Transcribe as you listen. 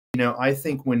I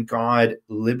think when God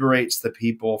liberates the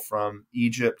people from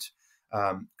Egypt,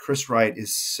 Chris Wright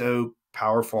is so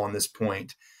powerful on this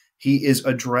point. He is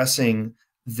addressing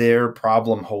their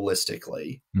problem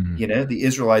holistically. Mhm. The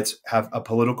Israelites have a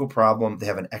political problem, they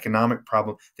have an economic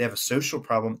problem, they have a social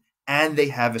problem, and they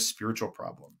have a spiritual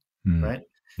problem, Mm. right?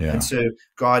 And Yeah. so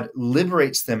God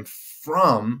liberates them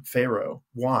from Pharaoh.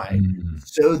 Why? Mm.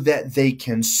 So that they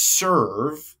can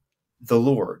serve the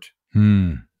Lord.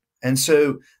 Mm. And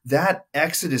so that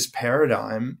Exodus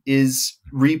paradigm is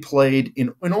replayed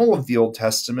in all of the Old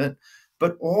Testament,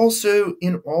 but also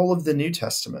in all of the New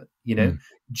Testament. Mm.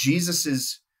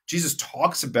 Jesus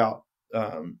talks about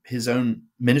his own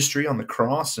ministry on the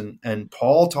cross, and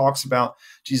Paul talks about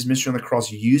Jesus' ministry on the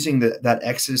cross using that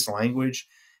Exodus language.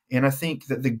 And I think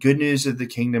that the good news of the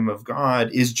kingdom of God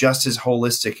is just as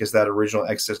holistic as that original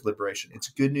Exodus liberation. It's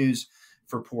good news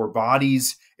for poor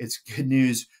bodies. It's good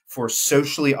news for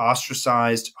socially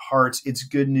ostracized hearts. It's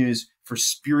good news for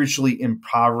spiritually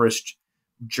impoverished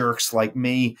jerks like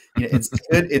me. It's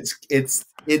good. It's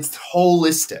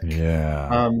holistic.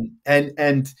 Yeah.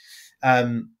 And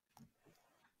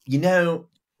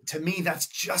to me, that's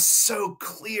just so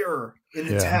clear in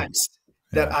the Yeah. text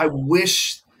that Yeah. I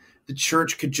wish the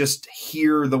church could just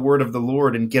hear the word of the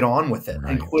Lord and get on with it and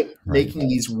Right. quit Right. making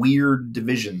these weird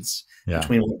divisions Yeah.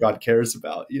 between what God cares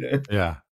about. Yeah.